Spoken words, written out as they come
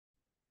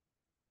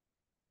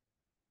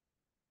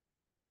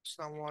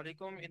Assalamu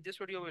alaikum. In this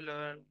video, we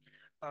learn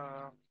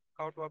uh,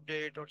 how to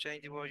update or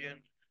change the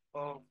version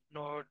of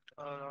Node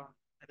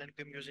and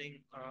Npm using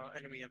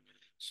Nvm.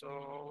 So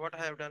what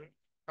I have done,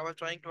 I was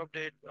trying to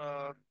update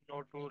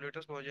Node to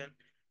latest version,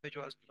 which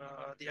was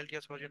the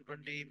LTS version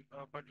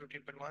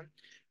 20.15.1.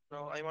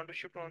 Now I want to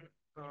shift on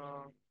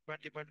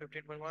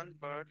 20.15.1,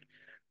 but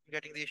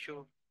getting the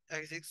issue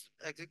exit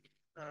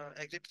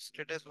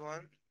status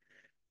one,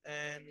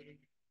 and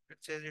it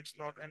says it's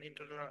not an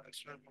internal or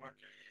external part.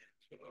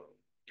 So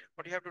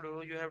what you have to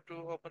do, you have to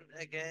open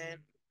again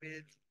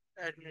with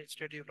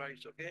administrative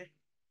rights, okay?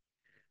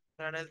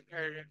 Run as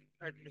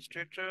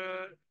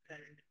administrator and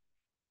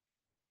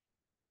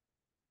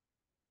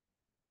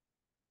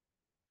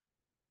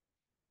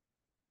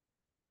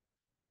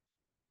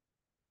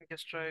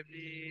just try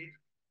the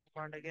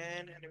command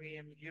again,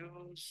 nvm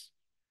use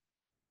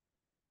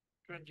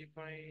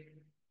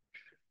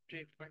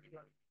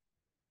 20.3.1.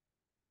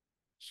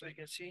 So you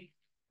can see,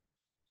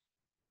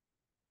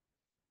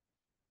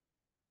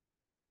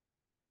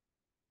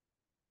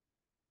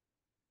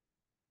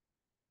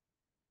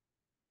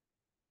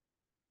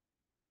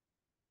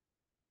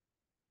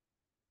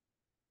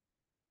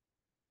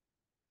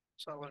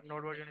 so our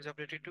node version is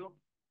updated to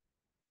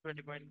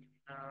 20.15.1.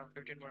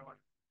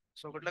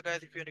 So good luck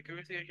guys. If you have any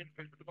curious question,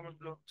 feel free to comment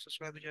below,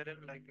 subscribe the channel,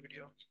 like the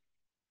video.